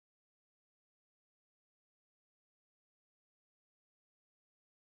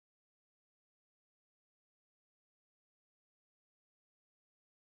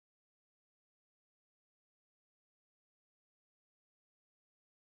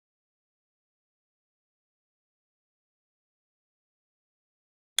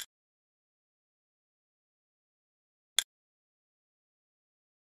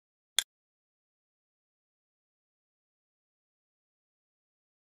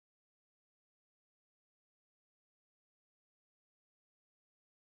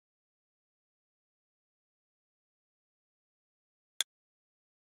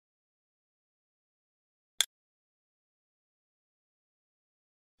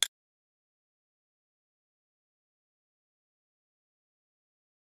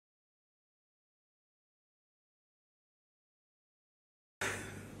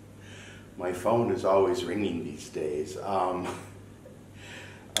My phone is always ringing these days. I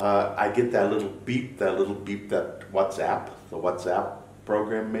get that little beep that the WhatsApp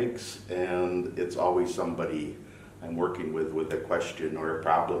program makes, and it's always somebody I'm working with a question or a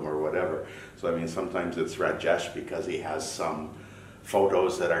problem or whatever. So I mean, sometimes it's Rajesh because he has some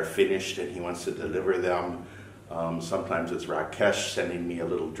photos that are finished and he wants to deliver them. Sometimes it's Rakesh sending me a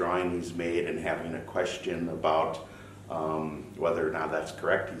little drawing he's made and having a question about whether or not that's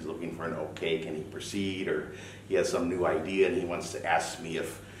correct. He's looking for an okay, can he proceed, or he has some new idea and he wants to ask me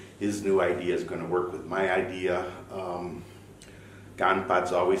if his new idea is going to work with my idea.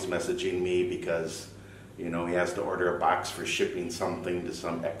 Ganpad's always messaging me because, you know, he has to order a box for shipping something to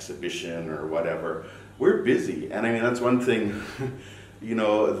some exhibition or whatever. We're busy, and I mean, that's one thing, you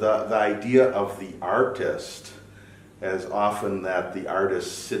know, the idea of the artist is often that the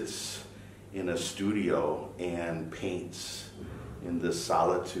artist sits in a studio and paints in this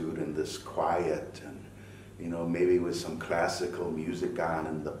solitude and this quiet, and, you know, maybe with some classical music on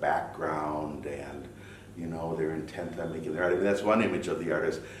in the background, and, you know, they're intent on making their art. I mean, that's one image of the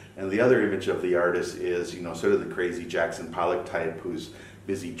artist. And the other image of the artist is, you know, sort of the crazy Jackson Pollock type who's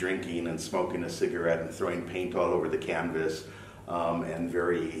busy drinking and smoking a cigarette and throwing paint all over the canvas, and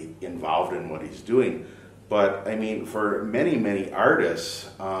very involved in what he's doing. But, I mean, for many, many artists,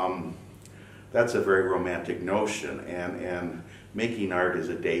 that's a very romantic notion, and making art is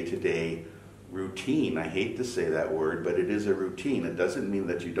a day-to-day routine. I hate to say that word, but it is a routine. It doesn't mean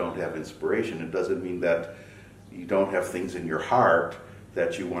that you don't have inspiration. It doesn't mean that you don't have things in your heart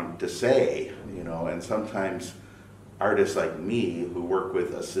that you want to say, you know. And sometimes artists like me who work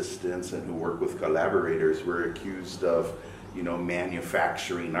with assistants and who work with collaborators, we're accused of, you know,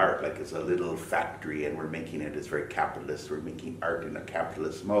 manufacturing art, like it's a little factory and we're making it as very capitalist. We're making art in a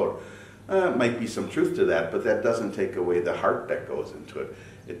capitalist mode. Might be some truth to that, but that doesn't take away the heart that goes into it.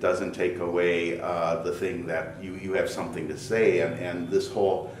 It doesn't take away the thing that you have something to say, and this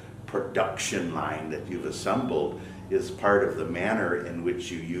whole production line that you've assembled is part of the manner in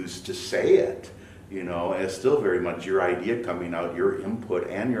which you use to say it. You know, and it's still very much your idea coming out, your input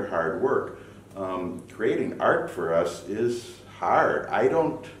and your hard work. Creating art for us is hard. I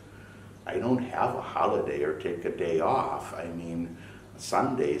don't have a holiday or take a day off. I mean,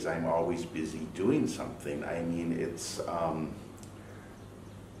 Sundays I'm always busy doing something. I mean, it's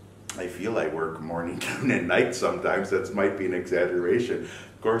I feel I work morning, noon, and night sometimes. That might be an exaggeration.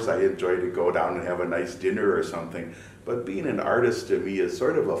 Of course, I enjoy to go down and have a nice dinner or something, but being an artist to me is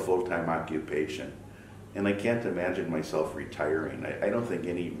sort of a full-time occupation. And I can't imagine myself retiring. I don't think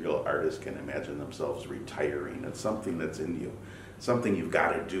any real artist can imagine themselves retiring. It's something that's in you, something you've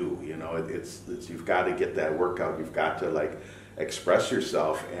got to do. You know, it's you've got to get that workout. You've got to, like, express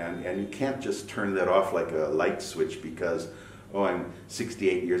yourself, and you can't just turn that off like a light switch because, oh, I'm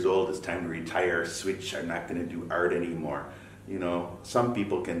 68 years old, it's time to retire, switch, I'm not going to do art anymore. You know, some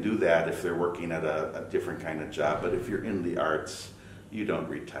people can do that if they're working at a different kind of job, but if you're in the arts, you don't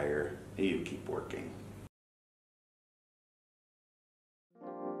retire, you keep working.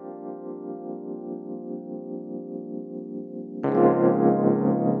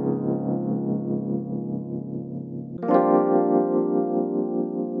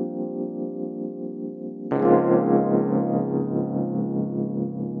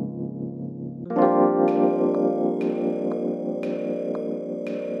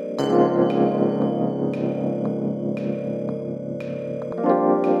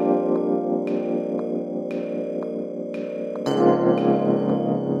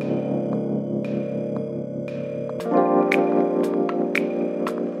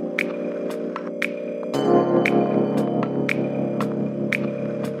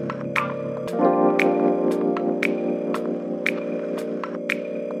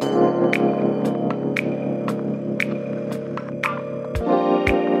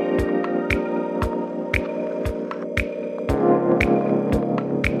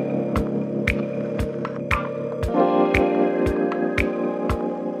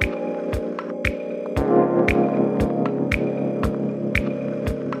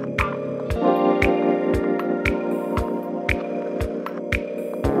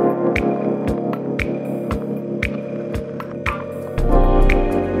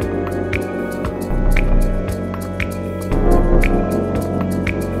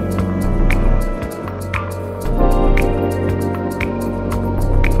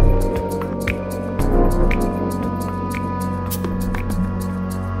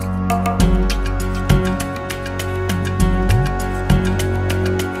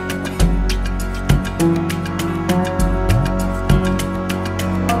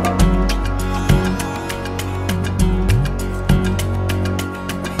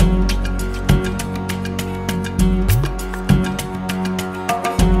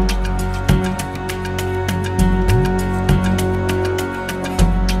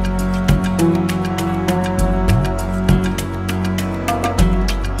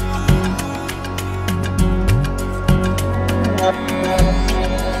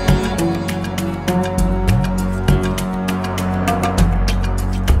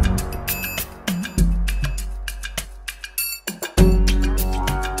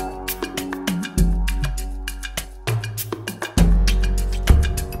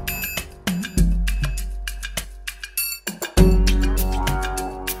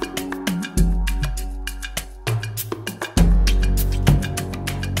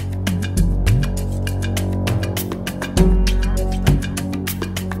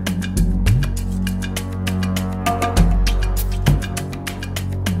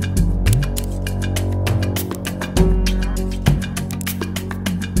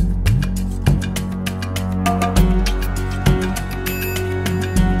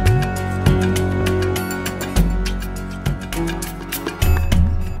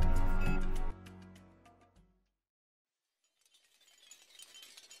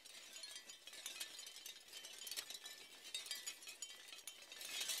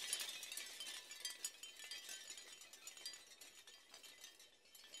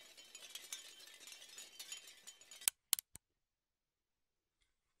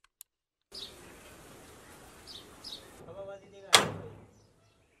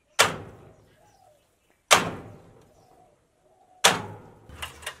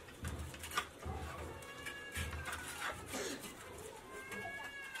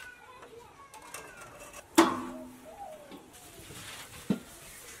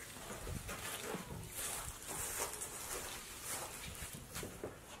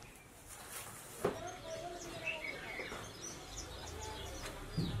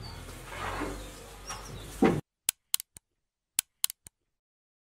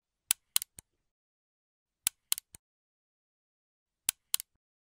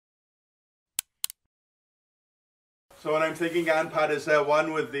 So what I'm thinking, Ganpat, is that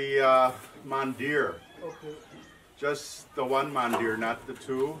one with the mandir. Okay. Just the one mandir, not the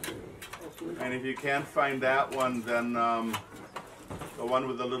two. Okay. And if you can't find that one, then the one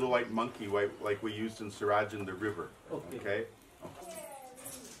with the little white monkey, like we used in Siraj in the river. Okay. Okay?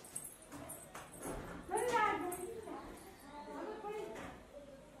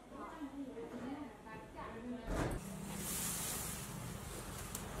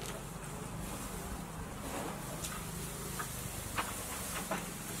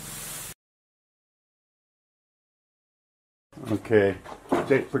 Okay.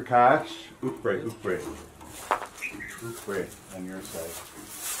 Jai Prakash, upre on your side.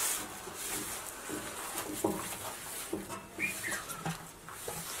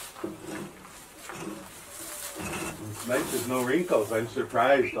 It's nice, there's no wrinkles. I'm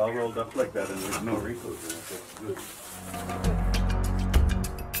surprised, all rolled up like that, and there's no wrinkles in it. That's good.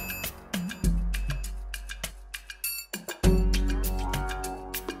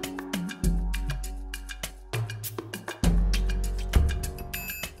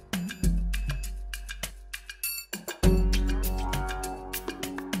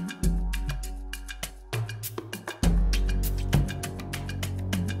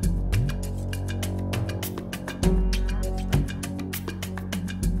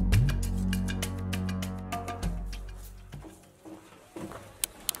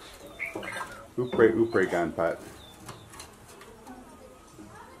 Upre Ganpat.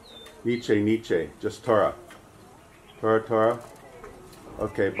 Nietzsche, just Torah. Torah.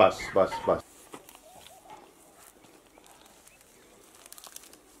 Okay, bus.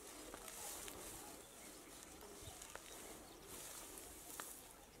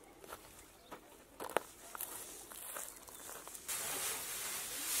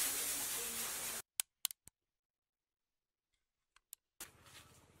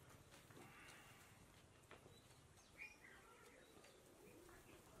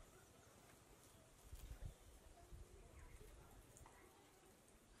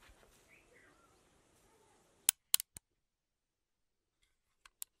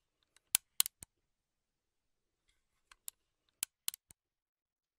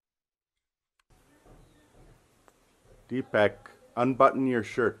 Deepak, unbutton your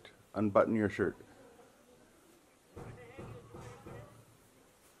shirt.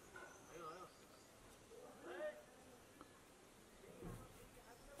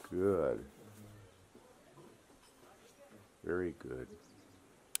 Good. Very good.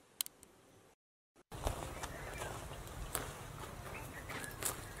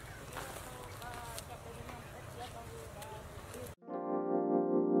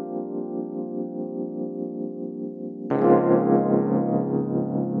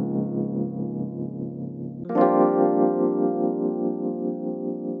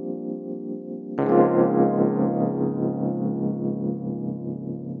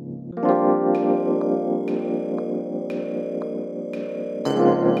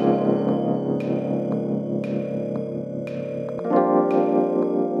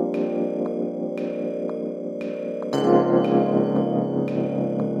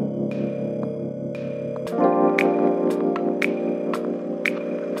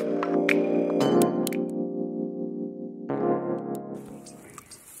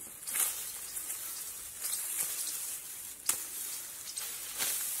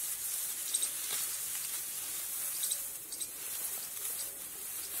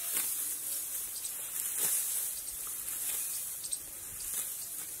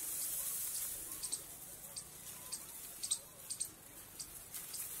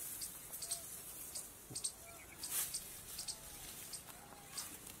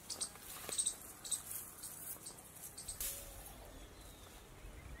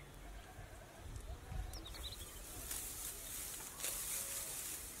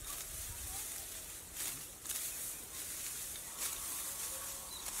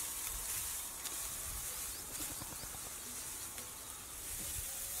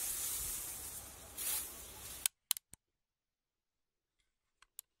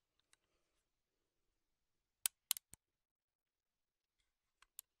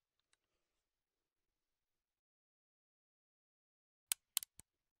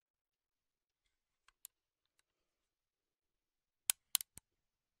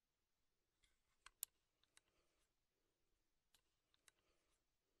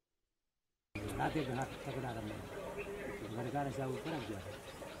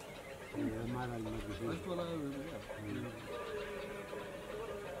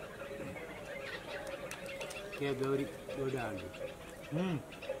 क्या गौरी दो डाल दो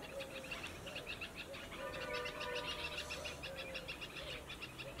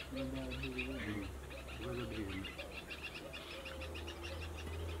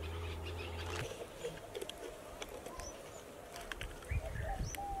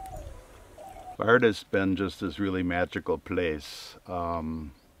Varda's been just this really magical place.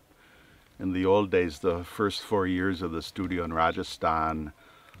 In the old days, the first 4 years of the studio in Rajasthan,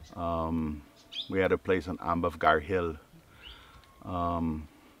 we had a place on Ambavgar Hill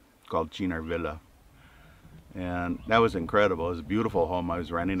called Chinar Villa. And that was incredible. It was a beautiful home. I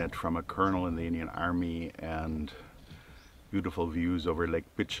was renting it from a colonel in the Indian Army, and beautiful views over Lake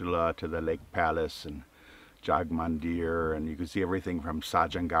Pichula to the Lake Palace and Jagmandir, and you could see everything from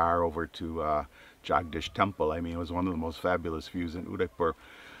Sajangar over to Jagdish Temple. I mean, it was one of the most fabulous views in Udaipur.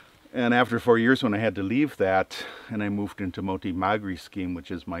 And after 4 years, when I had to leave that, and I moved into Moti Magri scheme, which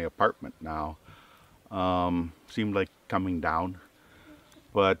is my apartment now, seemed like coming down.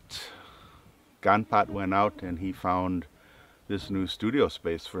 But Ganpat went out and he found this new studio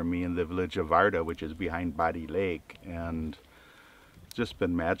space for me in the village of Varda, which is behind Badi Lake, and it's just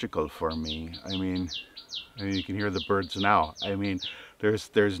been magical for me. I mean, you can hear the birds now. I mean,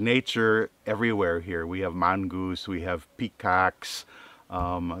 there's nature everywhere here. We have mongoose, we have peacocks,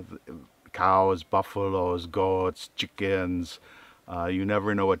 cows, buffaloes, goats, chickens. You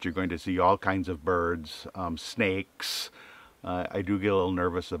never know what you're going to see. All kinds of birds, snakes. I do get a little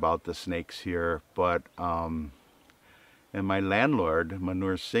nervous about the snakes here, but and my landlord,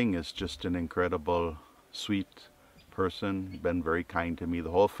 Manur Singh, is just an incredible, sweet person. Been very kind to me.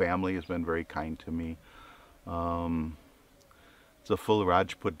 The whole family has been very kind to me. It's a full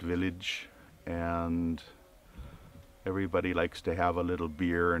Rajput village, and everybody likes to have a little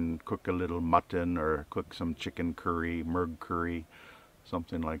beer and cook a little mutton or cook some chicken curry, murg curry,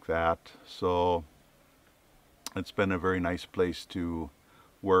 something like that. So it's been a very nice place to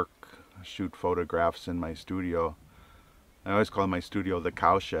work, shoot photographs in my studio. I always call my studio the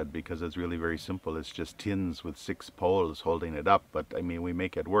cowshed because it's really very simple. It's just tins with 6 poles holding it up, but I mean, we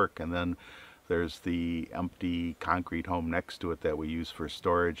make it work. And then there's the empty concrete home next to it that we use for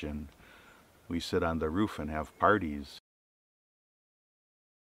storage, and we sit on the roof and have parties.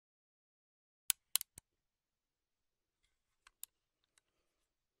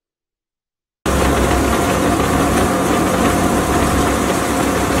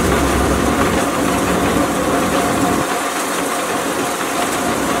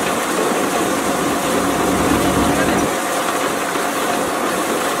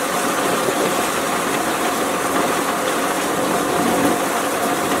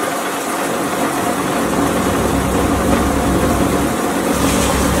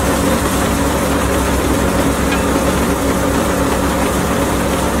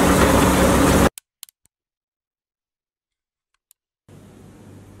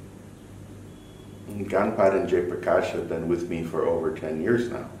 Ganpat and Jay Prakash have been with me for over 10 years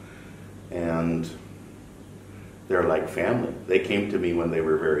now, and they're like family. They came to me when they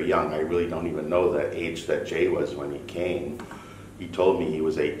were very young. I really don't even know the age that Jay was when he came. He told me he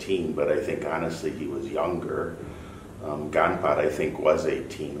was 18, but I think honestly he was younger. Ganpat, I think, was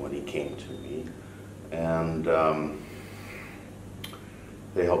 18 when he came to me, and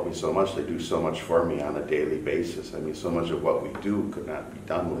they help me so much. They do so much for me on a daily basis. I mean, so much of what we do could not be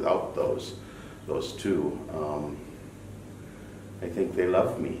done without those two. I think they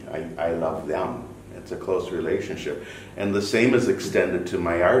love me. I love them. It's a close relationship. And the same is extended to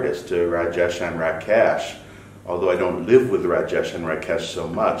my artists, to Rajesh and Rakesh. Although I don't live with Rajesh and Rakesh so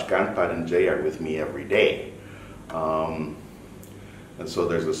much, Ganpat and Jay are with me every day. And so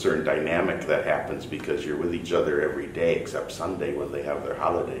there's a certain dynamic that happens because you're with each other every day, except Sunday when they have their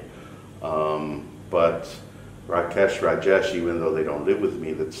holiday. But Rakesh, Rajesh, even though they don't live with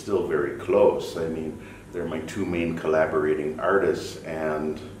me, that's still very close. I mean, they're my 2 main collaborating artists,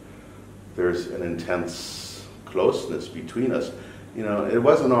 and there's an intense closeness between us. You know, it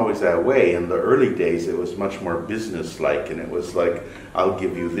wasn't always that way. In the early days, it was much more business-like, and it was like, I'll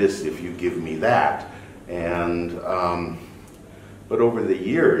give you this if you give me that. And, but over the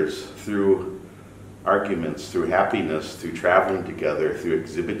years, through arguments, through happiness, through traveling together, through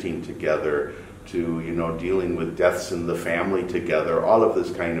exhibiting together, to, you know, dealing with deaths in the family together, all of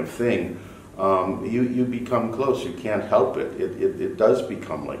this kind of thing, you become close. You can't help it. It does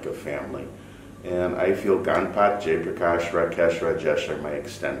become like a family. And I feel Ganpat, Jay Prakash, Rakesh, Rajesh are my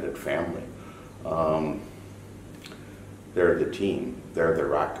extended family. They're the team. They're the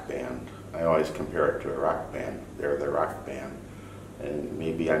rock band. I always compare it to a rock band. They're the rock band. And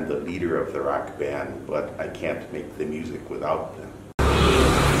maybe I'm the leader of the rock band, but I can't make the music without them.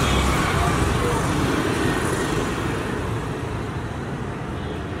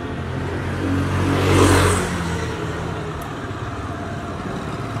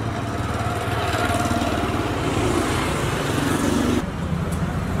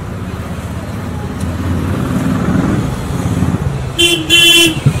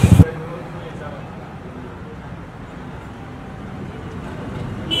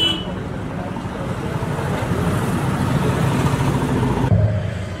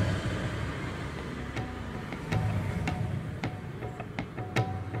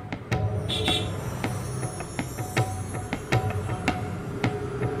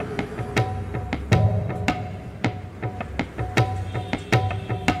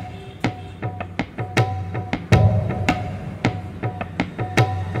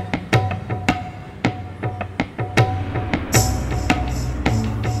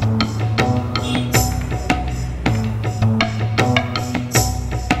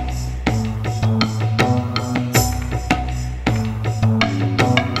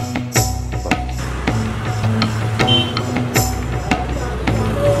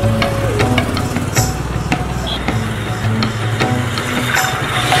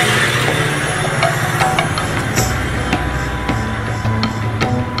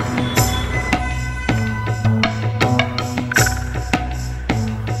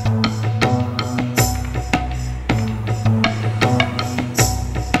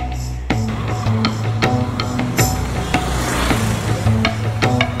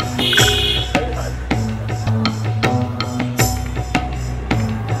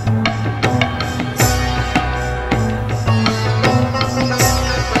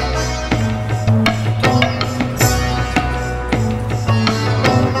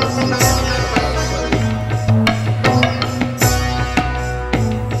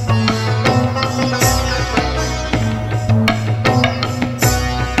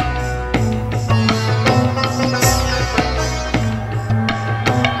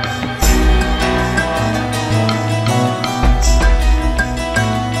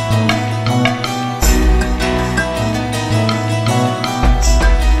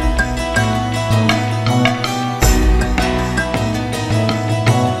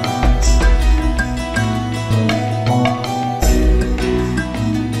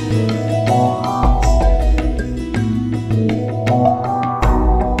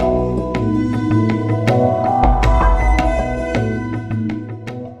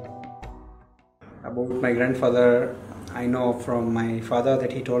 My grandfather, I know from my father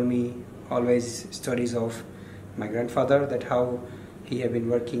that he told me always stories of my grandfather, that how he had been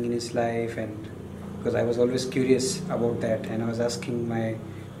working in his life, and because I was always curious about that, and I was asking my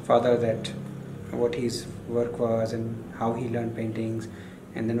father that what his work was and how he learned paintings,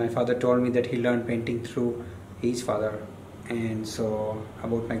 and then my father told me that he learned painting through his father. And so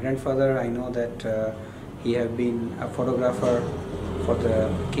about my grandfather, I know that he had been a photographer for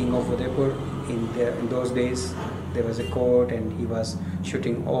the King of Udaipur. In those days there was a court, and he was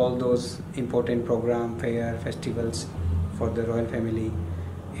shooting all those important program, fair, festivals for the royal family.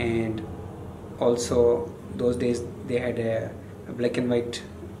 And also those days they had a black and white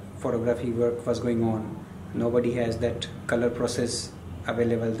photography work was going on. Nobody has that color process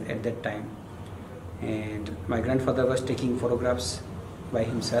available at that time. And my grandfather was taking photographs by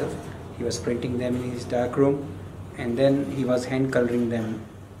himself. He was printing them in his dark room, and then he was hand coloring them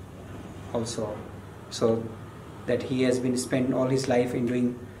also. So that he has been spent all his life in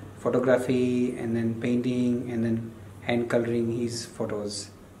doing photography and then painting and then hand coloring his photos.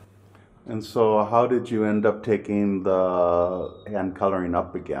 And so how did you end up taking the hand coloring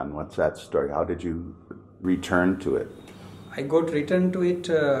up again? What's that story? How did you return to it? I got returned to it,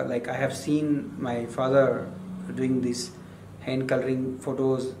 like I have seen my father doing these hand coloring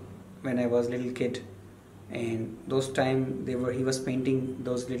photos when I was little kid, and those time he was painting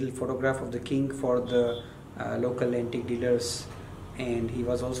those little photograph of the king for the local antique dealers, and he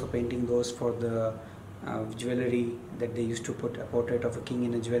was also painting those for the jewelry that they used to put a portrait of a king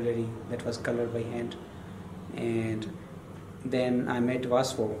in a jewelry that was colored by hand. And then I met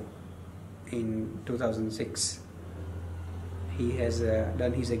Vasco in 2006. He has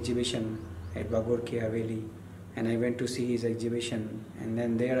done his exhibition at Bagor Ki Haveli, and I went to see his exhibition, and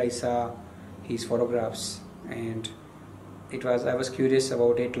then there I saw his photographs, and I was curious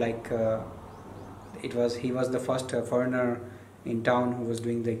about it, like he was the first foreigner in town who was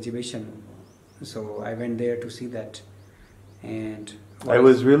doing the exhibition, so I went there to see that. And I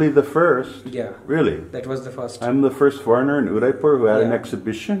was really the first? Yeah. Really? That was the first. I'm the first foreigner in Udaipur who had an Yeah.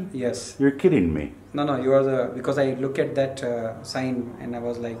 exhibition? Yes. You're kidding me. No, you are because I look at that sign and I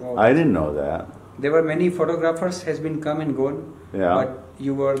was like, oh. I didn't know that. There were many photographers has been come and gone, Yeah. but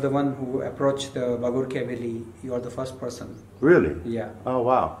you were the one who approached the Bagor Ki Haveli. You are the first person. Really? Yeah. Oh,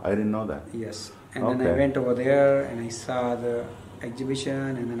 wow. I didn't know that. Yes. And then I Okay. went over there and I saw the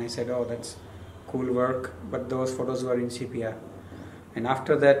exhibition, and then I said, oh, that's cool work, but those photos were in sepia. And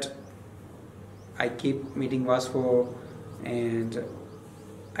after that, I keep meeting Vasco, and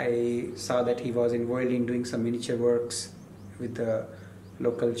I saw that he was involved in doing some miniature works with the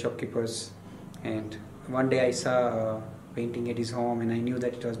local shopkeepers. And one day I saw a painting at his home, and I knew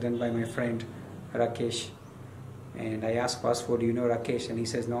that it was done by my friend Rakesh. And I asked Vasco, do you know Rakesh? And he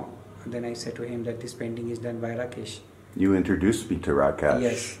says no. And then I said to him that this painting is done by Rakesh. You introduced me to Rakesh.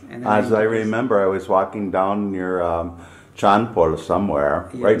 Yes. And then As I remember, I was walking down near Chandpol somewhere,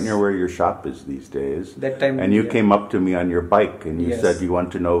 right Yes. near where your shop is these days. That time, and you yeah. came up to me on your bike and you Yes. said you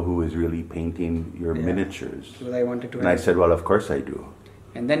want to know who is really painting your Yeah. miniatures. So I wanted to And I help. said, well, of course I do.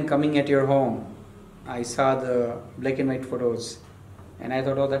 And then coming at your home, I saw the black and white photos, and I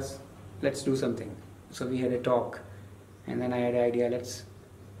thought, oh, let's do something. So we had a talk, and then I had an idea, let's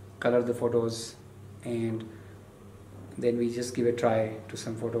color the photos, and then we just give a try to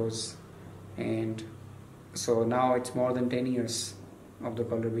some photos. And so now it's more than 10 years of the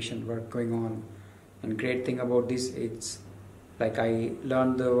coloration work going on. And great thing about this, it's like I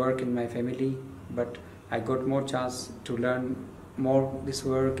learned the work in my family, but I got more chance to learn more this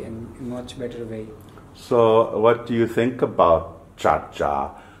work in a much better way. So what do you think about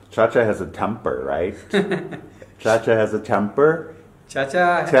Chacha? Chacha has a temper, right? Chacha has a temper?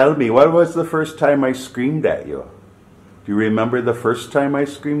 Chacha, Tell me, what was the first time I screamed at you? Do you remember the first time I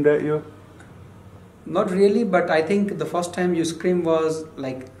screamed at you? not really, but I think the first time you scream was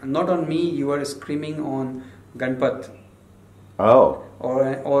like not on me, you were screaming on Ganpat Oh.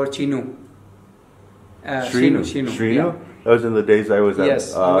 or Chinu. Shrinu. Shinu. Yeah. That was in the days I was at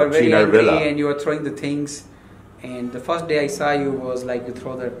Yes, you were very Chinar angry Villa. and you were throwing the things. And the first day I saw you was like you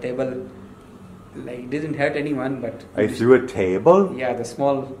throw the table, like it didn't hurt anyone, but I threw a table? yeah, the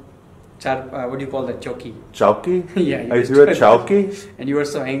small what do you call that, chowki? Chowki? Yeah, you I just threw a threw it. chowki? And you were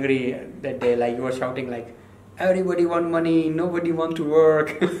so angry that day, like you were shouting like, everybody want money, nobody want to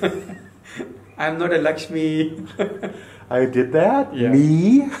work. I'm not a Lakshmi. I did that? Yeah.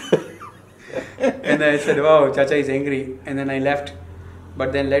 Me? And I said, wow, Chacha is angry. And then I left.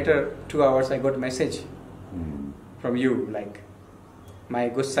 But then later, 2 hours, I got a message from you, like, my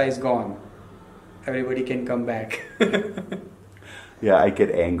gussa is gone. Everybody can come back. Yeah, I get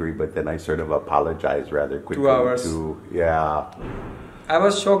angry, but then I sort of apologize rather quickly. 2 hours. Yeah. I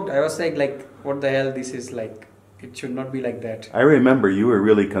was shocked. I was like, what the hell? This is like, it should not be like that. I remember you were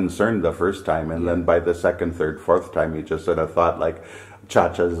really concerned the first time, and then by the second, third, fourth time, you just sort of thought like,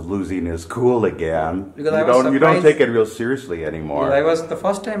 Chacha's losing his cool again. Because you don't take it real seriously anymore. Yeah, the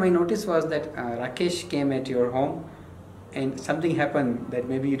first time I noticed was that Rakesh came at your home, and something happened that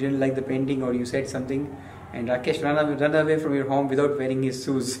maybe you didn't like the painting or you said something, and Rakesh ran away from your home without wearing his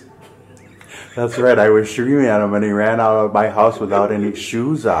shoes. That's right. I was screaming at him, and he ran out of my house without any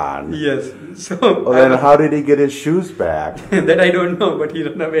shoes on. Yes. So. Well, then how did he get his shoes back? That I don't know, but he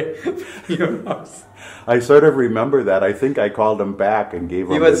ran away from your house. I sort of remember that. I think I called him back and gave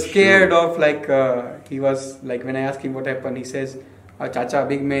him. He was his scared shoes. of he was like when I asked him what happened, he says, "Oh, Chacha,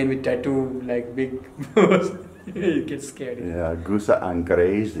 big man with tattoo, like big." He gets scared. Yeah, Gusa and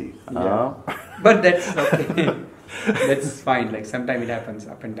crazy. Yeah. But that's okay. That's fine. Like sometimes it happens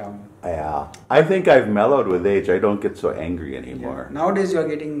up and down. Yeah, I think I've mellowed with age. I don't get so angry anymore. Yeah. Nowadays you are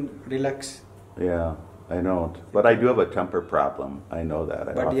getting relaxed. Yeah, I don't. But I do have a temper problem. I know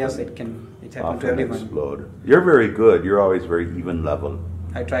that. But yes, it happens to everyone. Explode. You're very good. You're always very even level.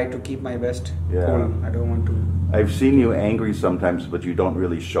 I try to keep my best Yeah. cool. I don't want to. I've seen you angry sometimes, but you don't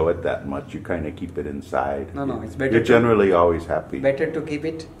really show it that much. You kind of keep it inside. No, it's better. You're generally always happy. Better to keep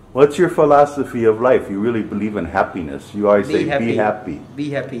it. What's your philosophy of life? You really believe in happiness. You always say, be happy.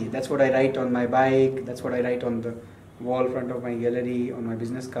 Be happy. That's what I write on my bike. That's what I write on the wall front of my gallery, on my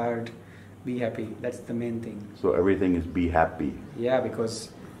business card. Be happy. That's the main thing. So everything is be happy. Yeah,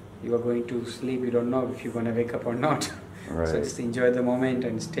 because you are going to sleep. You don't know if you're going to wake up or not. Right. So just enjoy the moment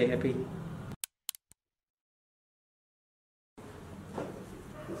and stay happy.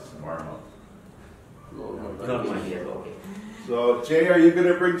 So, Jay, are you going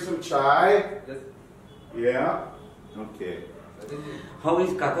to bring some chai? Yes. Yeah? Okay. How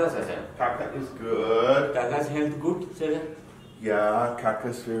is Kaka, sir? Kaka is good. Kaka's health good, sir? Yeah,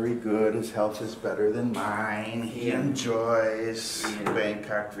 Kaka's very good. His health is better than mine. He enjoys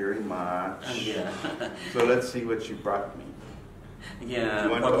Bangkok very much. Yeah. So let's see what you brought me. Yeah.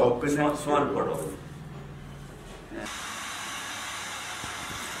 You want to open it? Small bottle. Yeah.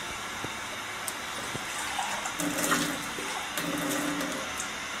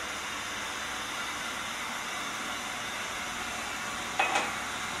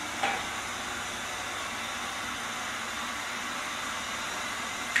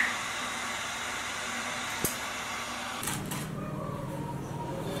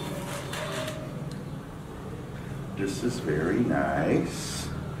 This is very nice.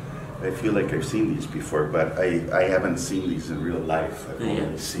 I feel like I've seen these before, but I haven't seen these in real life. I've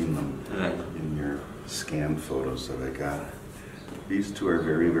only seen them in your scanned photos that I got. These two are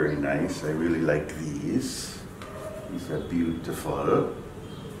very, very nice. I really like these. These are beautiful.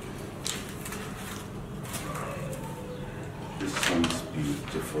 This one's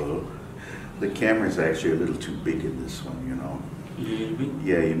beautiful. The camera's actually a little too big in this one, you know.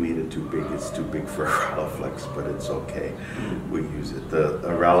 Yeah, you made it too big. It's too big for a Rolleiflex, but it's okay. We use it. A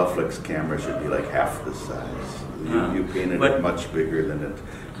Rolleiflex camera should be like half this size. You painted it much bigger than it.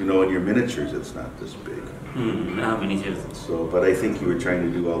 You know, in your miniatures, it's not this big. Miniatures. So, but I think you were trying to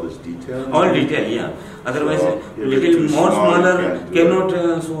do all this detail. All detail, yeah. Otherwise, So, little more smaller cannot.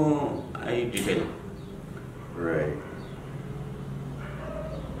 it. So I detail. Right.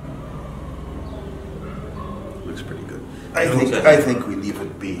 Looks pretty good. I think we leave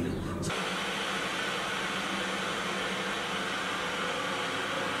it be.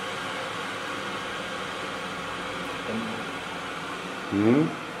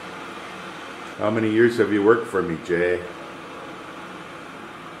 How many years have you worked for me, Jay?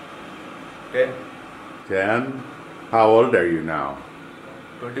 10, 10? How old are you now?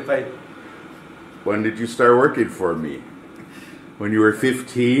 25, When did you start working for me? When you were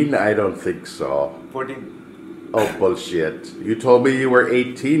 15? I don't think so. 14. Oh, bullshit. You told me you were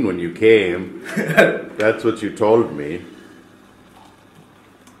 18 when you came. That's what you told me.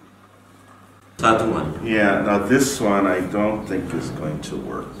 Sadhu one. Yeah, now this one I don't think is going to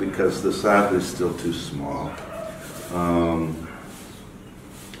work because the sadhu is still too small.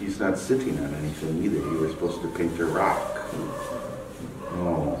 He's not sitting on anything either. You were supposed to paint a rock.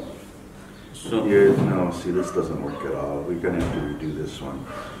 No. So, No, see, this doesn't work at all. We're going to have to redo this one.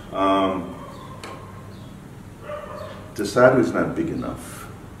 The sadhu is not big enough.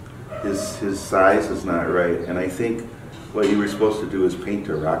 His size is not right, and I think what you were supposed to do is paint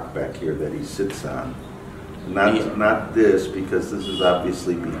a rock back here that he sits on. Not this, because this is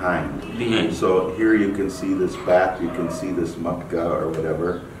obviously behind. Behind. So here you can see this bat, you can see this matka or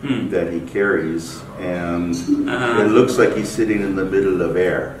whatever that he carries, and it looks like he's sitting in the middle of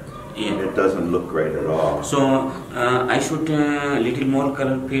air. Yeah. It doesn't look right at all. So I should little more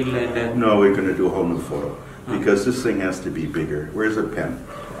color fill and. No, we're going to do a whole new photo because this thing has to be bigger. Where's a pen?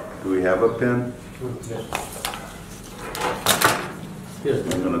 Do we have a pen?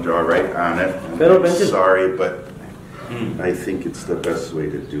 Yes. I'm going to draw right on it. Pen or pencil? Sorry, but I think it's the best way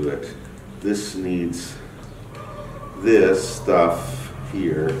to do it. This needs, this stuff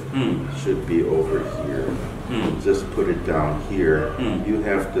here should be over here. Just put it down here. You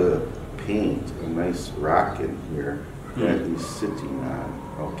have to paint a nice rock in here that he's sitting on,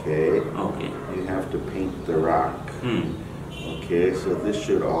 okay? Okay. You have to paint the rock. Okay, so this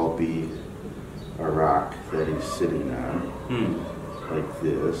should all be a rock that he's sitting on, like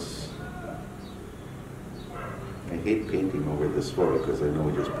this. I hate painting over this photo because I know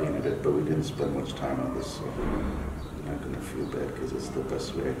we just painted it, but we didn't spend much time on this, so I'm not going to feel bad because it's the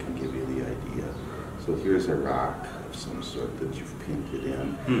best way I can give you the idea. So here's a rock of some sort that you've painted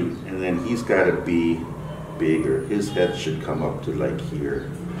in, and then he's got to be bigger. His head should come up to like here,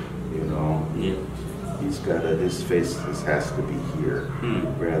 you know. Yeah. He's got to, his face has to be here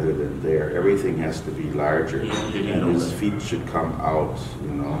rather than there. Everything has to be larger, and his feet should come out, you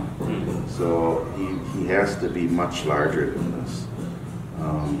know. So he has to be much larger than this,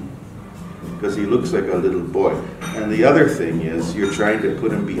 because he looks like a little boy. And the other thing is, you're trying to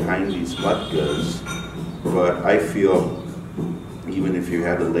put him behind these mudgas, but I feel even if you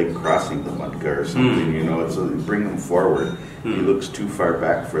had a leg crossing the mudga or something, you know, so bring him forward. He looks too far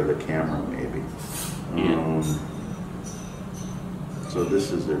back for the camera, maybe. So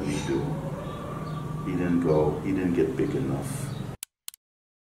this is a redo. He didn't get big enough.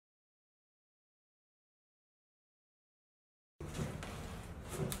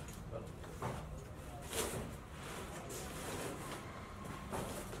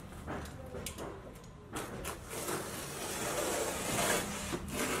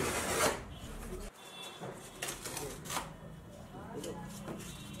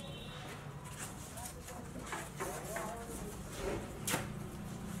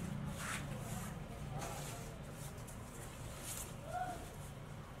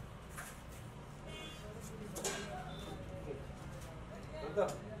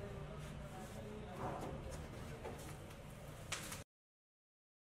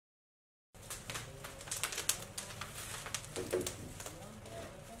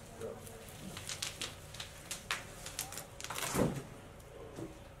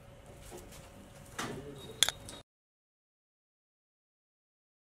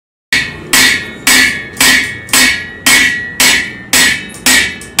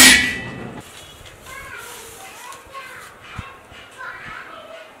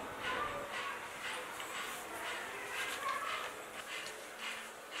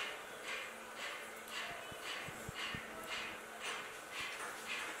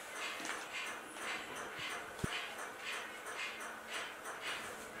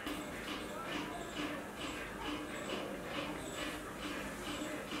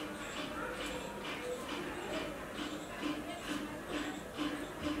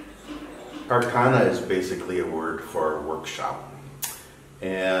 Karkhana is basically a word for workshop.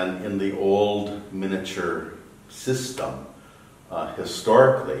 And in the old miniature system,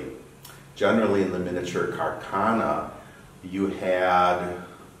 historically, generally in the miniature Karkhana, you had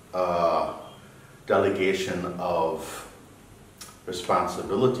a delegation of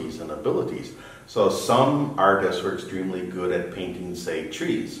responsibilities and abilities. So some artists were extremely good at painting, say,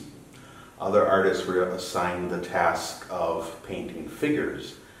 trees. Other artists were assigned the task of painting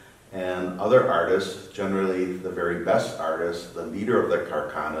figures. And other artists, generally the very best artists, the leader of the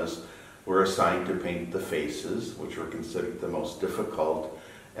Karkhanas, were assigned to paint the faces, which were considered the most difficult,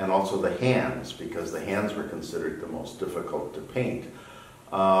 and also the hands, because the hands were considered the most difficult to paint.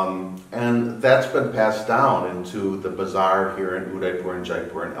 And that's been passed down into the bazaar here in Udaipur and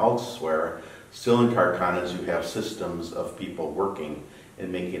Jaipur and elsewhere. Still in Karkhanas, you have systems of people working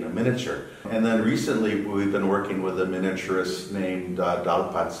in making a miniature. And then recently we've been working with a miniaturist named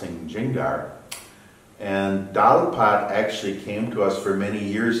Dalpat Singh Jingar. And Dalpat actually came to us for many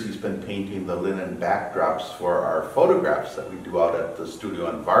years. He's been painting the linen backdrops for our photographs that we do out at the studio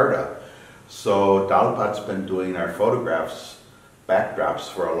in Varda. So Dalpat's been doing our photographs, backdrops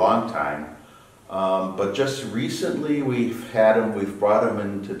for a long time. But just recently we've brought him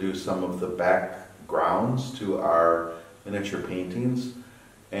in to do some of the backgrounds to our miniature paintings.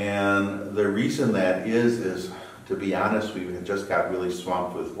 And the reason that is to be honest, we just got really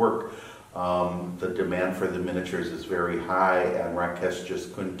swamped with work. the demand for the miniatures is very high, and Rakesh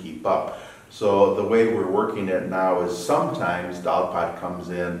just couldn't keep up. So the way we're working it now is sometimes Dalpat comes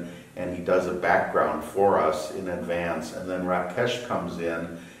in and he does a background for us in advance, and then Rakesh comes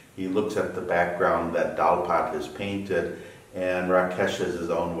in, he looks at the background that Dalpat has painted, and Rakesh has his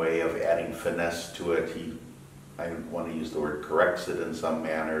own way of adding finesse to it. I want to use the word, corrects it in some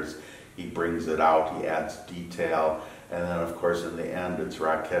manners. He brings it out, he adds detail, and then of course in the end it's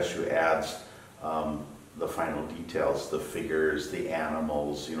Rakesh who adds the final details, the figures, the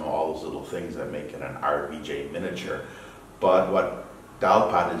animals, you know, all those little things that make it an RVJ miniature. But what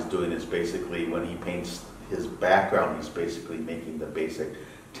Dalpat is doing is basically, when he paints his background, he's basically making the basic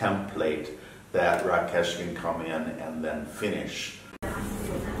template that Rakesh can come in and then finish.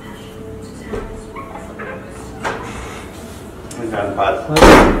 Dalpat,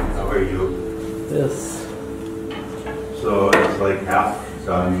 how are you? Yes. So it's like half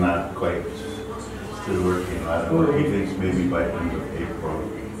done, not quite, still working on it. Or he thinks maybe by end of April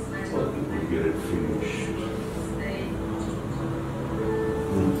we'll get it finished.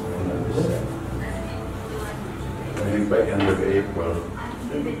 I think by end of April.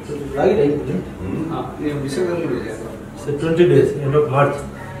 Right, so 20 days, end of March.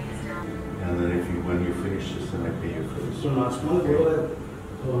 And then when you finish this, then I pay you for this.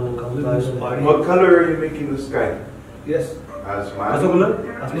 What color are you making the sky? Yes. Asman?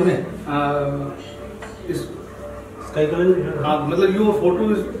 Sky color? Your photo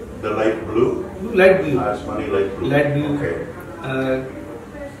is The light blue? light blue. Asmani light blue. Light blue. Okay.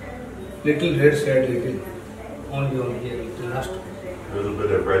 Little red shade, little. Only here, little last. A little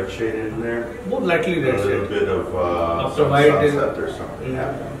bit of red shade in there. More lightly red A little shade. bit of After white sunset or something.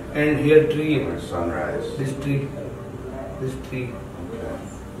 Yeah. And here tree. Or sunrise. This tree. This tree. Okay.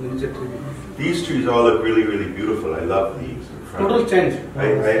 Ninja tree. These trees all look really, really beautiful. I love these. In front Total of- change.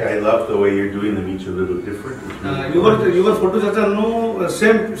 I love the way you're doing them, each a little different. It's really Your photos are no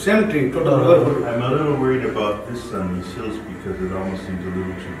same tree. Total your photo. I'm a little worried about this on these hills because it almost seems a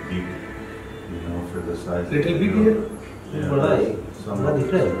little too big, you know, for the size. Little of big the here? hill. Yeah, Bada some bada of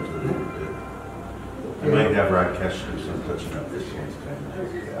dikh raha it hai. is a little bit. I might have Rakesh do some touching up. This one's kind of,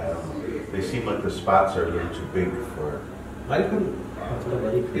 I don't know. They seem like the spots are a little too big for. Yes,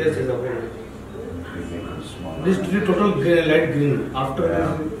 yes, okay. We make them smaller. This tree total light green. After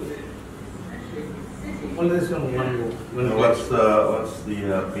Yeah. this, only this one. Now, what's the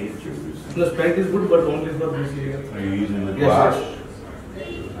paint you're using? The paint is good, but only for this area. Are you using the Yes, gouache? yes.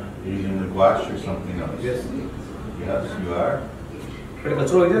 Using the gouache or something else? Yes. Yes, you are. But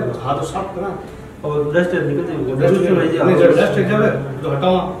कचरा हो गया, हाथ साफ करा. और dust निकलते हैं dust नहीं जब डस्ट है जब तो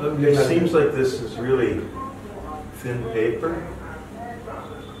हटाओ. It seems like this is really thin paper.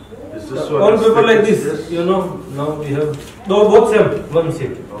 Is this what? All as paper thick like as this, you know. Now we have no both same one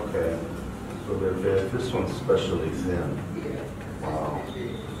sheet. Okay. So this one's especially thin. Wow.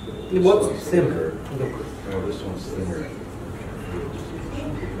 This Both one's same. thicker. No, this one's thinner.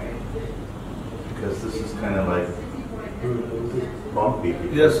 Because this is kind of like bumpy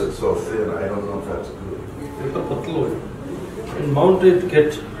because Yes. it's so thin. I don't know if that's good. Paper पतला हो गया. And mount it,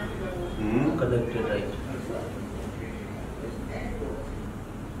 get Hmm? connected right.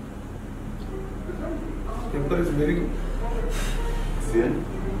 Paper is very Thin?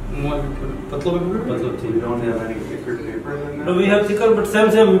 more पतला paper. मतलब We don't have any thicker paper than that? No, we have thicker, but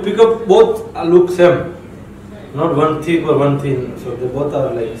same. We pick up both look same. Not one thick or one thin. So they both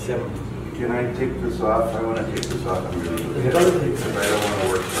are like same. Can I take this off? I want to take this off. I'm really Get out of it. because I don't want to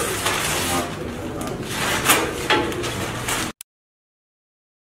work for it.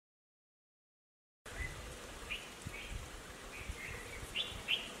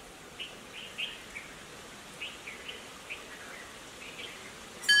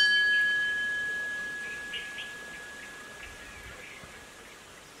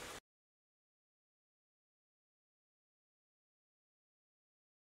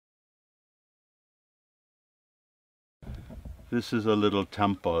 This is a little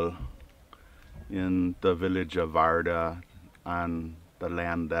temple in the village of Varda on the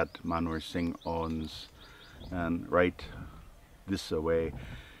land that Manwar Singh owns. And right this away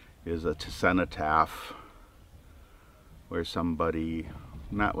is a cenotaph where somebody,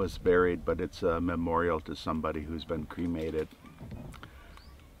 not was buried, but it's a memorial to somebody who's been cremated.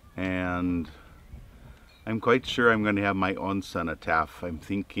 And I'm quite sure I'm going to have my own cenotaph. I'm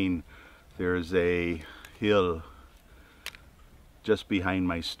thinking there's a hill just behind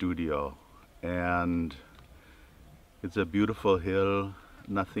my studio, and it's a beautiful hill,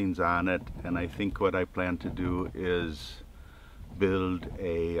 nothing's on it, and I think what I plan to do is build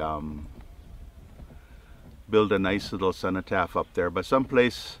a nice little cenotaph up there, but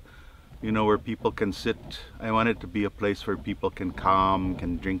someplace you know, where people can sit. I want it to be a place where people can come,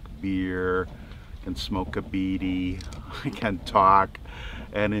 can drink beer, can smoke a beedi, can talk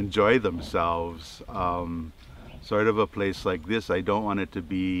and enjoy themselves. Sort of a place like this, I don't want it to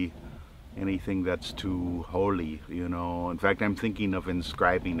be anything that's too holy, you know. In fact, I'm thinking of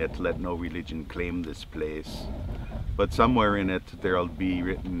inscribing it, let no religion claim this place. But somewhere in it, there'll be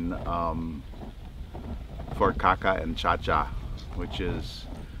written for Kaka and Chacha, which is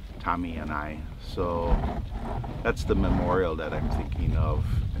Tommy and I. So that's the memorial that I'm thinking of.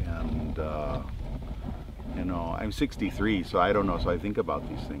 And you know, I'm 63, so I don't know, so I think about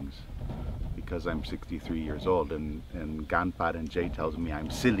these things because I'm 63 years old, and Ganpad and Jay tells me I'm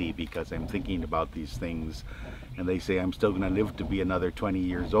silly because I'm thinking about these things, and they say I'm still going to live to be another 20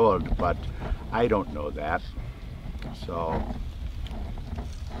 years old, but I don't know that. So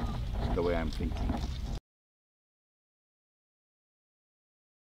that's the way I'm thinking.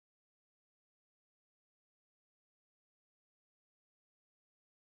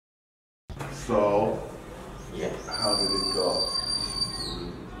 So, Yeah. how did it go?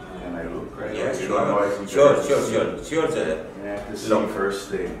 Can I look right? Yeah, You sure. know, I think Sure, I sure, see- sure, sure, sir. I have to see Look. first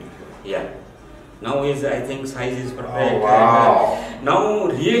thing. Yeah. Now is, I think, size is perfect. Oh, wow. And, now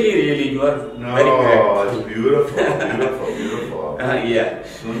really you are No, very correct. it's beautiful, beautiful, beautiful. Yeah.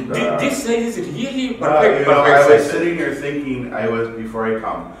 Sundar. This size is really Well, perfect. you know, I perfect was size. sitting here thinking, before I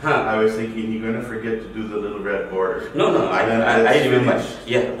come, Huh. I was thinking you're going to forget to do the little red border. No, And then I it's remember. finished.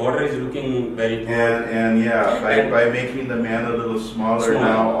 Yeah, border is looking very good. And yeah, And- by making the man a little smaller Small.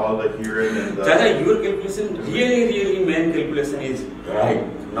 now, all the hearing and the... Chacha, your calculation, really main calculation is right.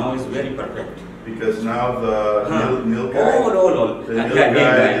 Now is very perfect. Because now the nil guy, All. the nil Yeah,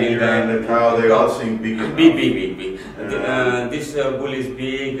 guy, the deer and the cow, they all seem big enough. Big. Yeah. This bull is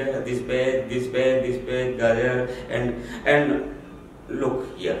big, this bad, gather, and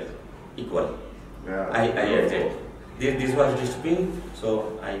look here, equal. Yeah, I beautiful. added. This was disturbing,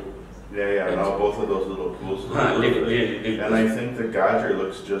 so I. Yeah, now both of those little pools look Little. perfect. And I think the gajar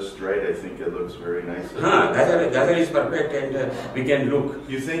looks just right. I think it looks very nice. Gather is perfect, and we can look.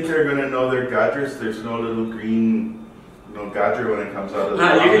 You think they're going to know their gajars? There's no little green, no gajar when it comes out of the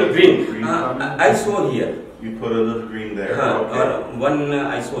ground. Little There's green. coming. I saw here. You put a little green there. Okay. One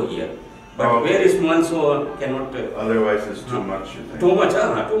I saw here. But Okay. where is one, so cannot. Otherwise, it's too much. You think? Too much?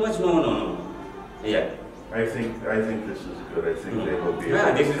 Too much? No. Yeah. I think this is good. I think they will be able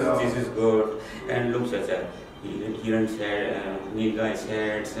Yeah, to tell. this is good, and looks such a Hiran's head, Nilgai's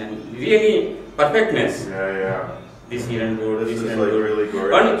heads, and really perfectness. Yeah. This Hiran good, This is Hiran like good. really And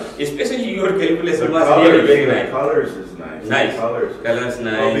gorgeous. especially your calculation The was colors, really very the nice. colors is nice. Nice. The colors. Colors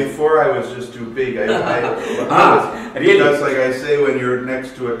Well, nice. before I was just too big. Really? Because like I say, when you're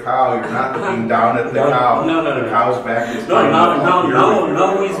next to a cow, you're not looking down at the cow. No. The cow's back is No, coming up here with you.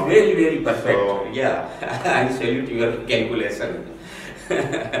 now is very perfect. So- Yeah, I salute your calculation.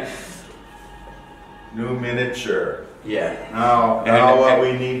 New miniature. Yeah. Now And- what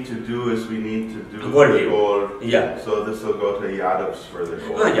we need to do is we need to do Gold the leaf. gold. Yeah. So this will go to Yadavs for the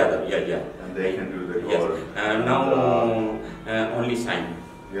gold. Yeah. And they can do the Yes. gold. Now only sign.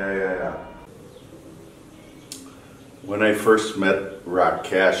 Yeah. When I first met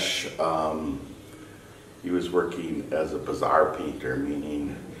Rakesh, he was working as a bazaar painter,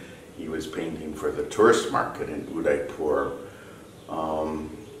 meaning he was painting for the tourist market in Udaipur,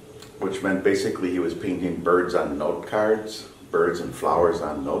 which meant basically he was painting birds on note cards, birds and flowers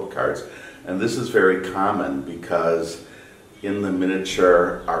on note cards. And this is very common because in the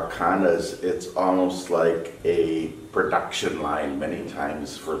miniature arcanas, it's almost like a production line many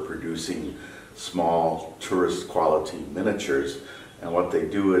times for producing small tourist quality miniatures. And what they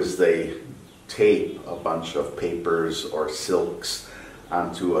do is they tape a bunch of papers or silks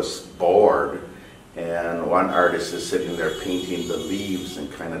onto a board, and one artist is sitting there painting the leaves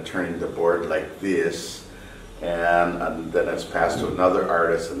and kind of turning the board like this, and then it's passed to another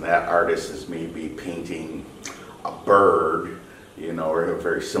artist, and that artist is maybe painting a bird, you know, or a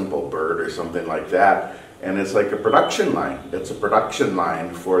very simple bird or something like that. And it's like a production line. It's a production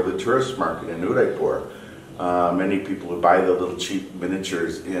line for the tourist market in Udaipur. Many people who buy the little cheap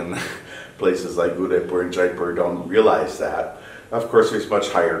miniatures in places like Udaipur and Jaipur don't realize that. Of course, there's much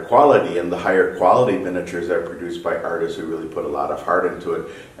higher quality, and the higher quality miniatures are produced by artists who really put a lot of heart into it,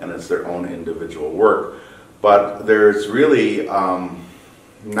 and it's their own individual work. But there's really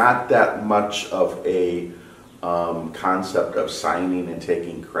not that much of a concept of signing and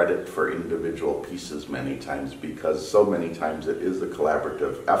taking credit for individual pieces many times, because so many times it is a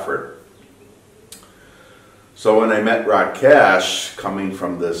collaborative effort. So when I met Rakesh, coming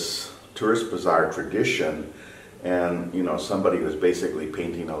from this tourist bazaar tradition, and you know, somebody was basically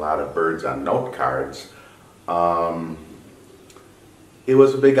painting a lot of birds on note cards. It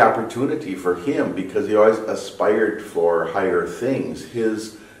was a big opportunity for him because he always aspired for higher things.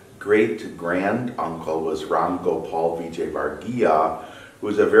 His great-grand-uncle was Ram Gopal Vijay Varghese, who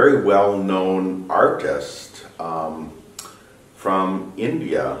was a very well-known artist from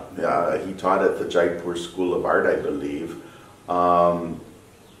India. He taught at the Jaipur School of Art, I believe.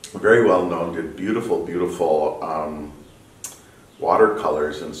 Very well-known, did beautiful, beautiful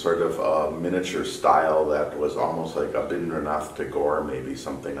watercolors in sort of a miniature style that was almost like Abhindranath Tagore, maybe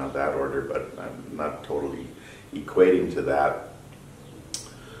something on that order, but I'm not totally equating to that.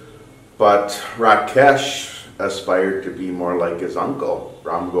 But Rakesh aspired to be more like his uncle,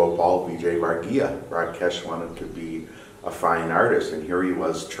 Ram Gopal Vijay Varghese. Rakesh wanted to be a fine artist, and here he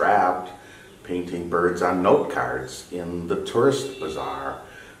was trapped painting birds on note cards in the tourist bazaar.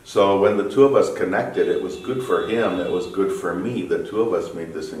 So when the two of us connected, it was good for him, it was good for me. The two of us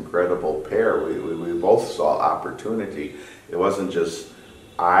made this incredible pair. We both saw opportunity. It wasn't just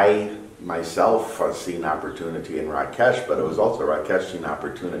I myself seeing opportunity in Rakesh, but it was also Rakesh seeing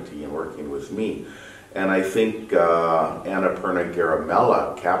opportunity in working with me. And I think Annapurna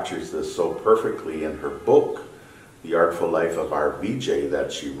Garamella captures this so perfectly in her book, The Artful Life of Our Vijay,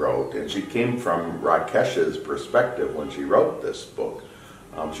 that she wrote. And she came from Rakesh's perspective when she wrote this book.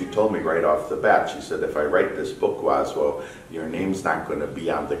 She told me right off the bat, she said, if I write this book, well, your name's not going to be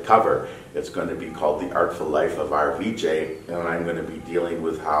on the cover. It's going to be called The Artful Life of Our Vijay, and I'm going to be dealing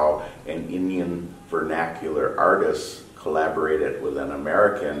with how an Indian vernacular artist collaborated with an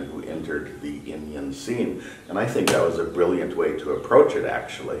American who entered the Indian scene. And I think that was a brilliant way to approach it,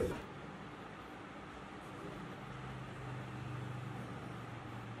 actually.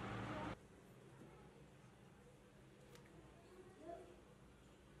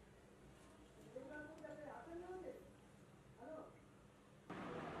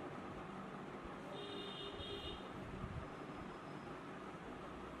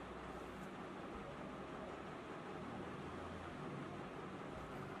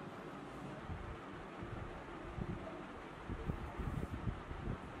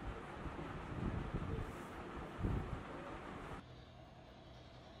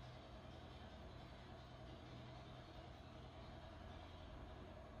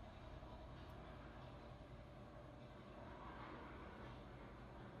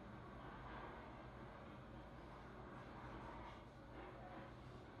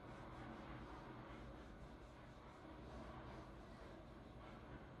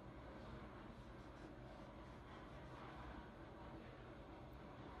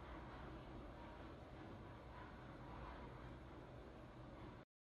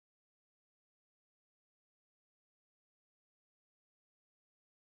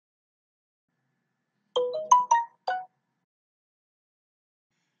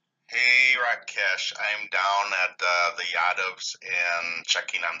 Hey Rakesh, I'm down at the Yadavs and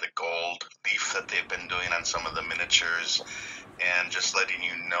checking on the gold leaf that they've been doing on some of the miniatures, and just letting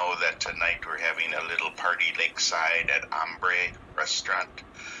you know that tonight we're having a little party lakeside at Ombre Restaurant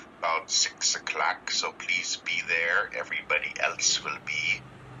about 6 o'clock, so please be there. Everybody else will be.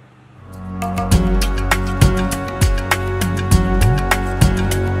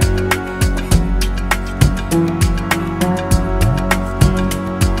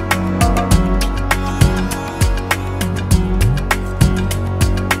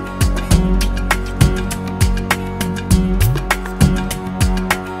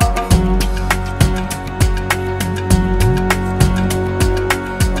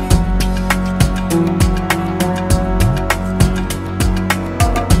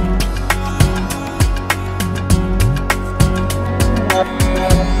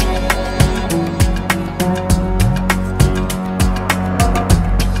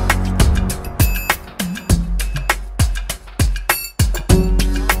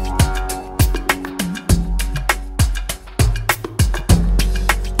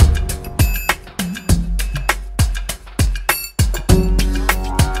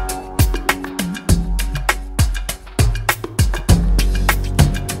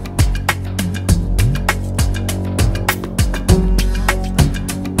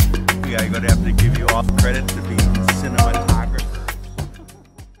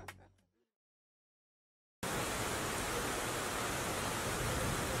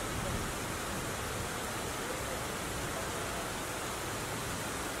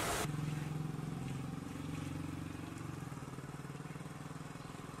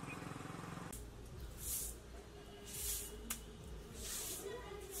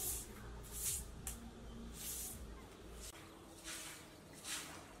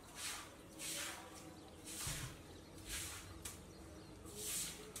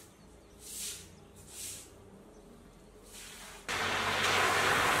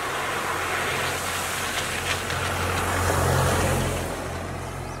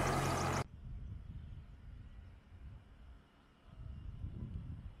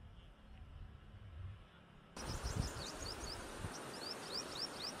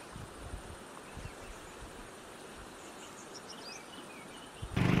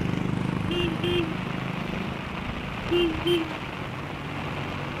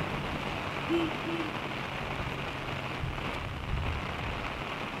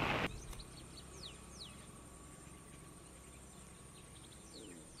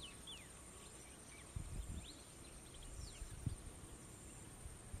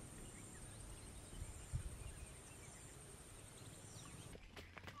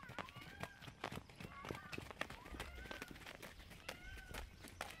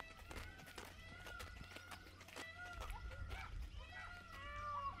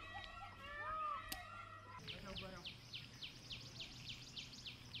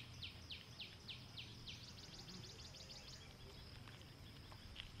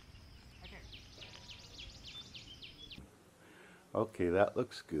 Okay, that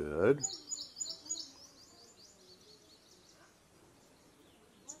looks good.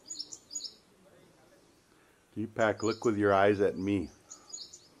 Deepak, look with your eyes at me.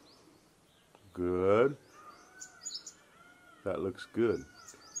 Good. That looks good.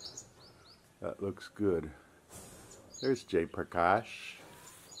 That looks good. There's Jay Prakash.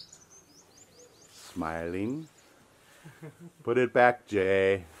 Smiling. Put it back,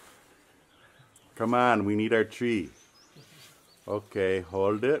 Jay. Come on, we need our tree. Okay,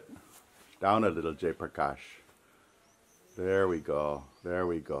 hold it. Down a little, Jay Prakash. There we go. There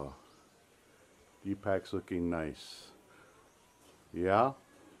we go. Deepak's looking nice. Yeah?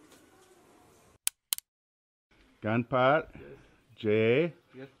 Ganpat? Yes. Jay?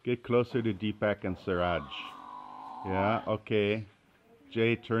 Yes. Get closer to Deepak and Siraj. Yeah, okay.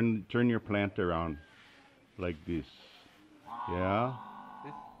 Jay, turn your plant around like this. Yeah?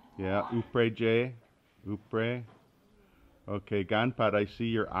 Yeah, upre, Jay. Upre. Okay, Ganpat, I see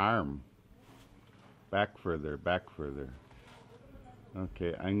your arm. Back further, back further.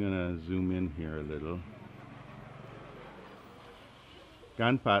 Okay, I'm gonna zoom in here a little.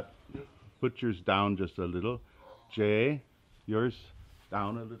 Ganpat, put yours down just a little. Jay, yours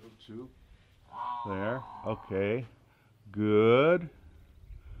down a little too. There, okay. Good.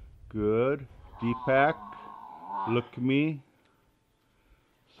 Good. Deepak, look at me.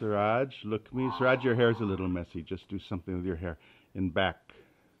 Siraj, look at me. Siraj, your hair's a little messy. Just do something with your hair. In back.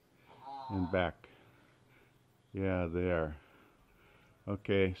 In back. Yeah, there.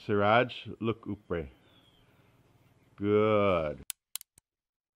 Okay, Siraj, look upre. Good.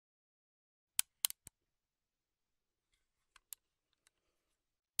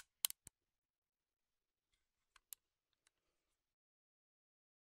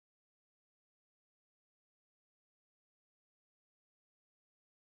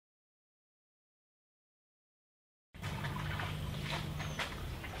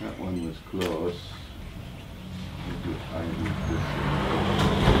 That one was close.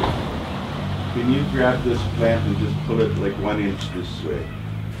 Can you grab this plant and just pull it like 1 inch this way?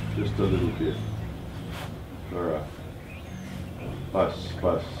 Just a little bit. Laura. Bus,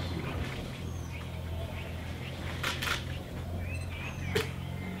 bus.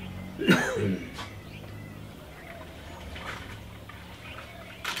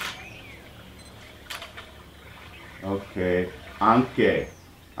 Okay. Anke.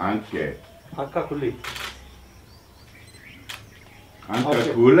 Anke. Akka Kuli.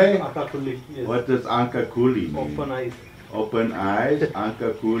 Anka Kule? Akka Kuli. Yes. What does Anka Kuli mean? Open eyes. Open eyes,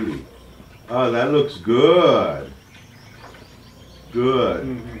 Anka Kuli. Oh, that looks good. Good.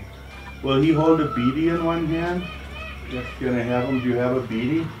 Mm-hmm. Will he hold a beady in one hand? Yes. Can I have him? Do you have a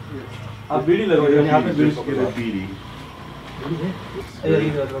beady? Yes. A beady lagao. Just get a beady.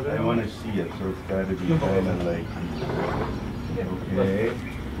 I want to see it, so it's got to be kind of like. Okay.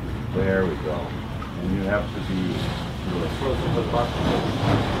 There we go. And you have to be.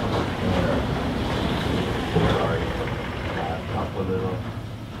 Where are you? Up a little.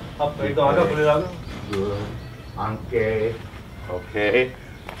 Up, okay. Good. Anke. Okay.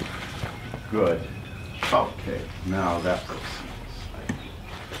 Good. Okay. Now that looks nice.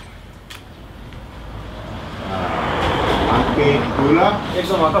 Anke Kula?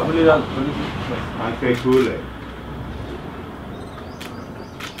 Ekdam akka khulira. Anke Kule.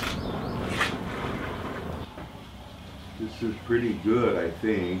 This is pretty good, I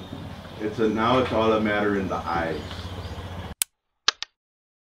think. Now it's all a matter in the eyes.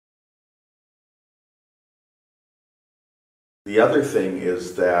 The other thing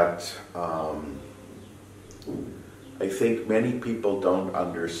is that I think many people don't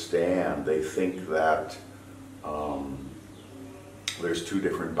understand. They think that there's two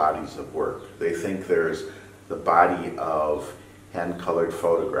different bodies of work. They think there's the body of hand-colored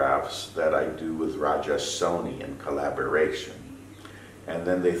photographs that I do with Rajesh Soni in collaboration. And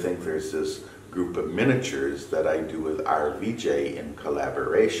then they think there's this group of miniatures that I do with RVJ in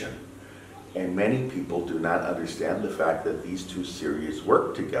collaboration. And many people do not understand the fact that these two series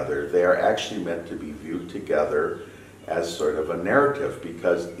work together. They are actually meant to be viewed together as sort of a narrative,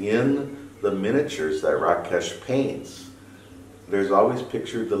 because in the miniatures that Rakesh paints, there's always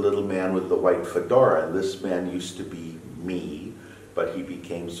pictured the little man with the white fedora, and this man used to be me, but he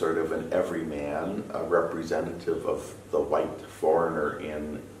became sort of an everyman, a representative of the white foreigner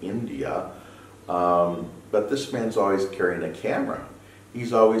in India. But this man's always carrying a camera.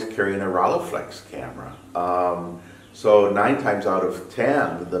 He's always carrying a Rolleiflex camera. So 9 times out of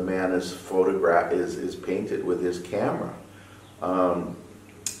 10, the man is painted with his camera.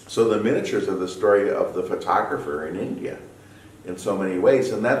 So the miniatures are the story of the photographer in India in so many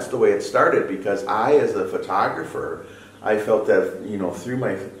ways, and that's the way it started, because I, as a photographer, I felt that, you know, through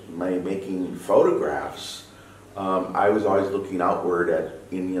my making photographs, I was always looking outward at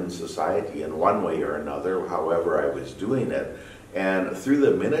Indian society in one way or another, however I was doing it. And through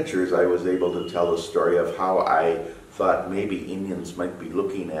the miniatures, I was able to tell the story of how I thought maybe Indians might be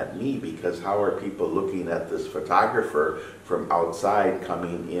looking at me, because how are people looking at this photographer from outside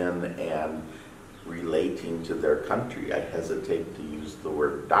coming in and relating to their country? I hesitate to use the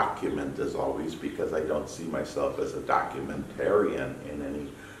word document as always, because I don't see myself as a documentarian in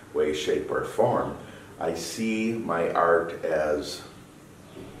any way, shape, or form. I see my art as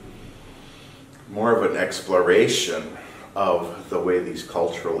more of an exploration of the way these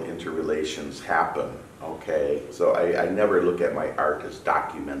cultural interrelations happen, okay? So I never look at my art as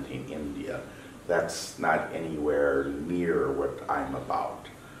documenting India. That's not anywhere near what I'm about.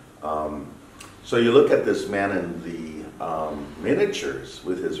 So you look at this man in the miniatures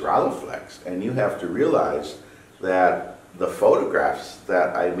with his Rolleiflex, and you have to realize that the photographs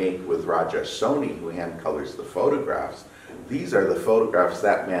that I make with Rajesh Soni, who hand colors the photographs, these are the photographs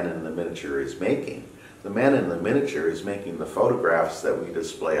that man in the miniature is making. The man in the miniature is making the photographs that we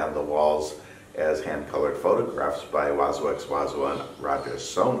display on the walls as hand-colored photographs by Wazo X Wazo and Rajesh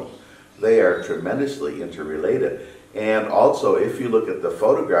Soni. They are tremendously interrelated. And also, if you look at the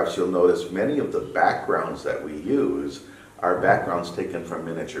photographs, you'll notice many of the backgrounds that we use are backgrounds taken from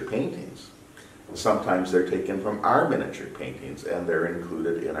miniature paintings. Sometimes they're taken from our miniature paintings, and they're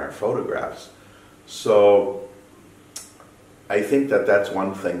included in our photographs. So I think that that's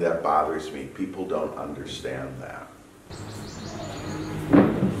one thing that bothers me. People don't understand that.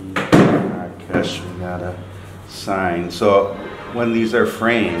 Rakesh, we got a sign. So when these are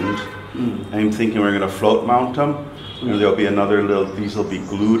framed, I'm thinking we're going to float mount them. And there'll be another little, these will be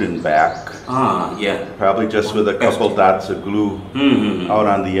glued in back. Yeah. Probably just with a couple dots of glue out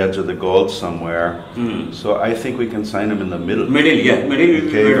on the edge of the gold somewhere. So I think we can sign them in the middle. Middle, yeah. Middle.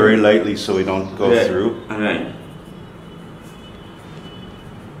 Okay, very lightly so we don't go through. Right.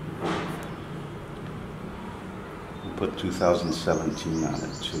 We'll put 2017 on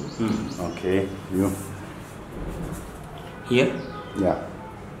it too. Okay, you? Here? Yeah.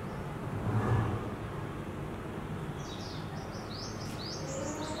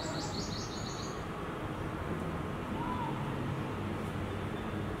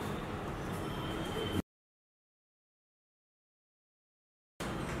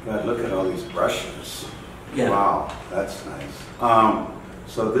 God, look at all these brushes. Yeah. Wow, that's nice.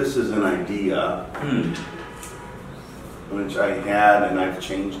 So this is an idea which I had, and I've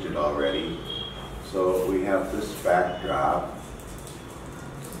changed it already. So we have this backdrop,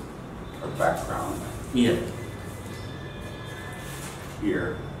 or background, Yeah.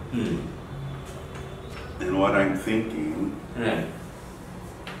 here. And what I'm thinking, Right.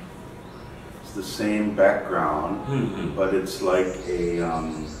 it's the same background, but it's like a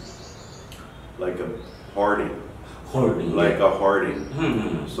hoarding. Holding. Like a hoarding.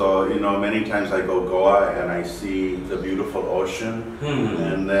 So, you know, many times I go Goa and I see the beautiful ocean,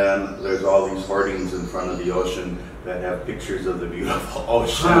 and then there's all these hoardings in front of the ocean that have pictures of the beautiful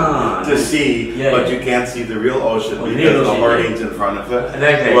ocean to see, but you can't see the real ocean because the hoardings in front of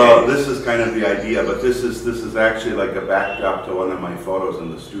it. Well, this is kind of the idea, but this is actually like a backdrop to one of my photos in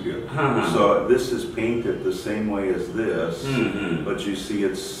the studio. So this is painted the same way as this, but you see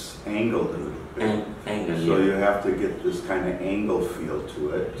it's angled a little bit. So you have to get this kind of angle feel to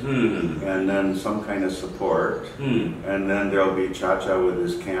it, and then some kind of support, and then there'll be Cha-Cha with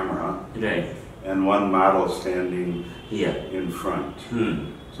his camera, Right. and one model standing Yeah. in front.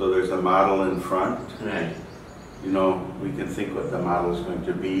 So there's a model in front. Right. You know, we can think what the model is going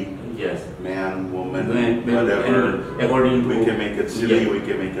to be. Yes. Man, woman, Man, whatever. according to, We can make it silly. We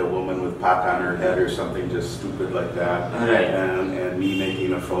can make a woman with pot on her head or something just stupid like that. Right. And me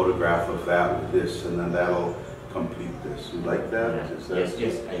making a photograph of that with this, and then that'll complete this. You like that? Yeah. Is that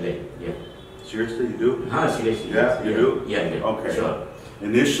Yes, I like. Yeah. seriously, you do? Seriously. Yeah, you do? Yeah. Okay. Sure.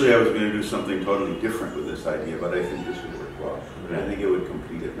 Initially, I was going to do something totally different with this idea, but I think this would work well. And I think it would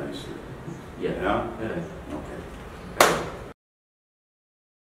complete it nicely. Yeah. Yeah? Yeah. Okay.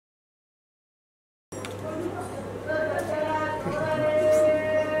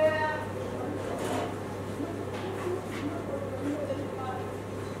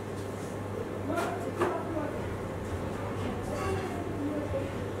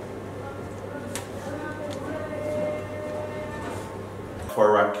 For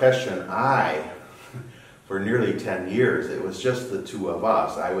Rakesh and I, for nearly 10 years, it was just the two of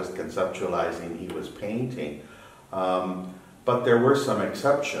us. I was conceptualizing, he was painting. But there were some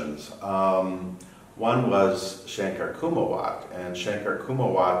exceptions. One was Shankar Kumawat, and Shankar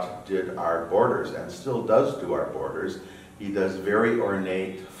Kumawat did our borders and still does do our borders. He does very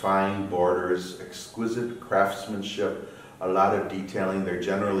ornate, fine borders, exquisite craftsmanship, a lot of detailing. They're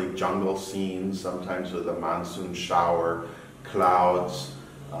generally jungle scenes, sometimes with a monsoon shower, clouds,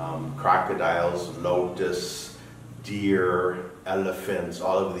 crocodiles, lotus, deer, elephants,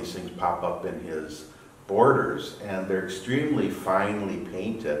 all of these things pop up in his borders, and they're extremely finely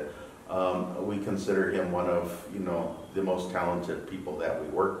painted. We consider him one of, the most talented people that we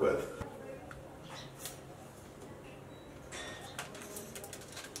work with.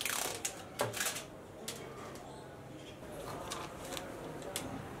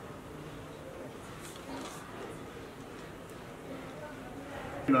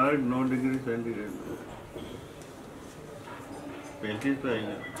 No degree centigrade. Painting पे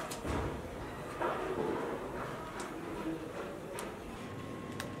आएंगे.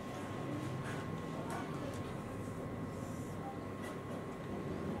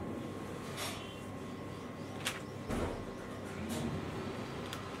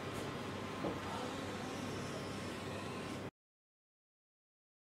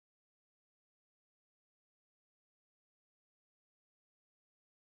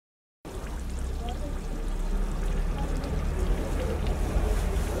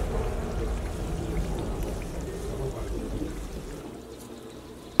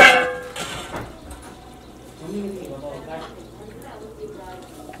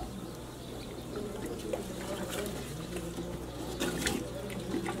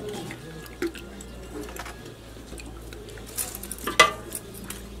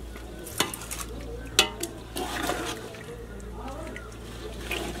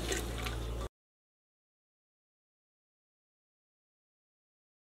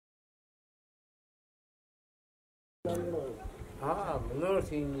 हाँ मनोहर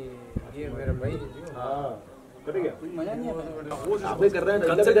सिंह जी ये मेरा भाई हाँ करेगा मजा नहीं आता वो आप कर रहे हैं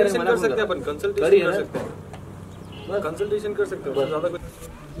कंसल्टेशन कर सकते हैं अपन कंसल्टेशन कर सकते हैं ज़्यादा कुछ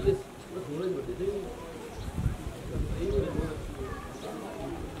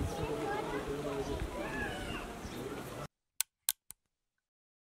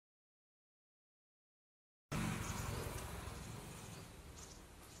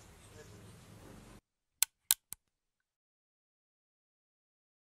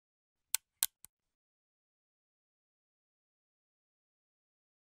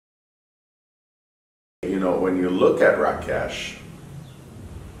When you look at Rakesh,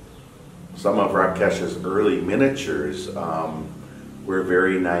 some of Rakesh's early miniatures were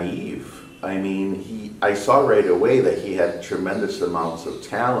very naive. I mean, I saw right away that he had tremendous amounts of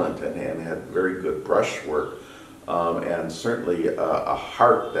talent and had very good brushwork, and certainly a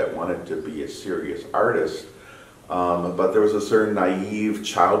heart that wanted to be a serious artist. But there was a certain naive,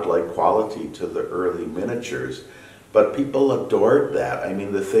 childlike quality to the early miniatures. But people adored that. I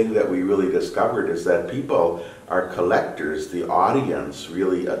mean, the thing that we really discovered is that people, our collectors, the audience,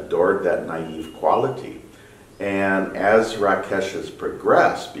 really adored that naive quality. And as Rakesh has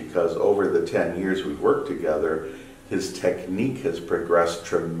progressed, because over the 10 years we've worked together, his technique has progressed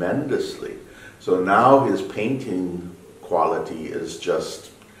tremendously. So now his painting quality is just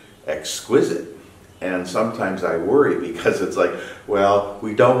exquisite. And sometimes I worry because it's like, well,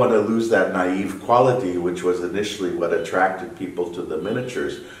 we don't want to lose that naive quality, which was initially what attracted people to the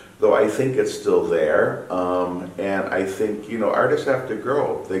miniatures. Though I think it's still there. And I think, artists have to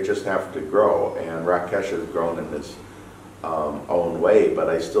grow. They just have to grow. And Rakesh has grown in his own way, but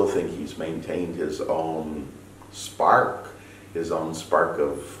I still think he's maintained his own spark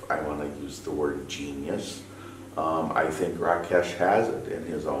of, I want to use the word genius. I think Rakesh has it in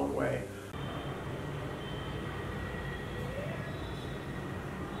his own way.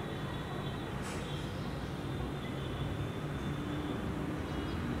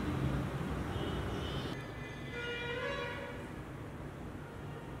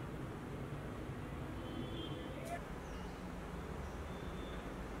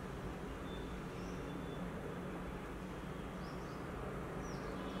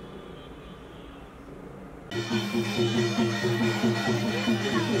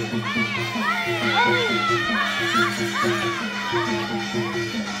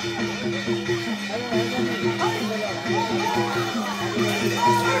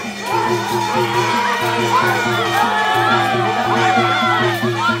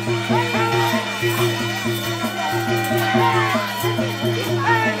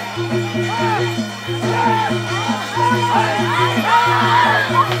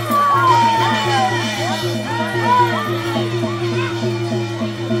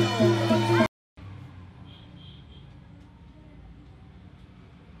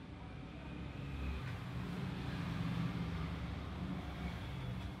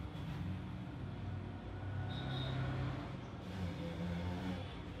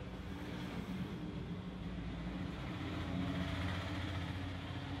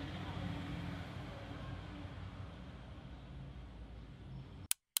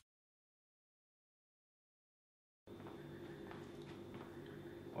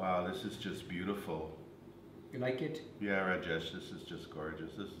 Wow, this is just beautiful. You like it? Yeah, Rajesh, this is just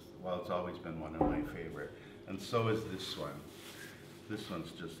gorgeous. This is, well, it's always been one of my favorite. And so is this one. This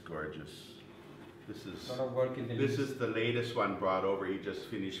one's just gorgeous. This is A lot of work in the this is the latest one brought over. He just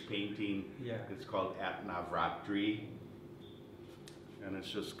finished painting. Yeah. It's called At Navratri. And it's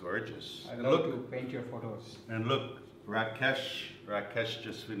just gorgeous. I And love look, to paint your photos. and look, Rakesh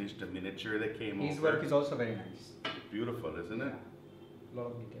just finished a miniature that came His over. work is also very nice. Beautiful, isn't it? A lot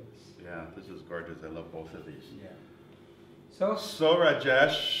of details. Yeah, this is gorgeous. I love both of these. Yeah. So, So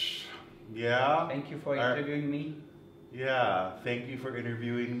Rajesh, yeah. thank you for Are- interviewing me. Yeah, thank you for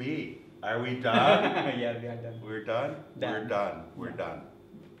interviewing me. Are we done? Yeah, we are done. We're done? Done. We're done. We're Yeah. done.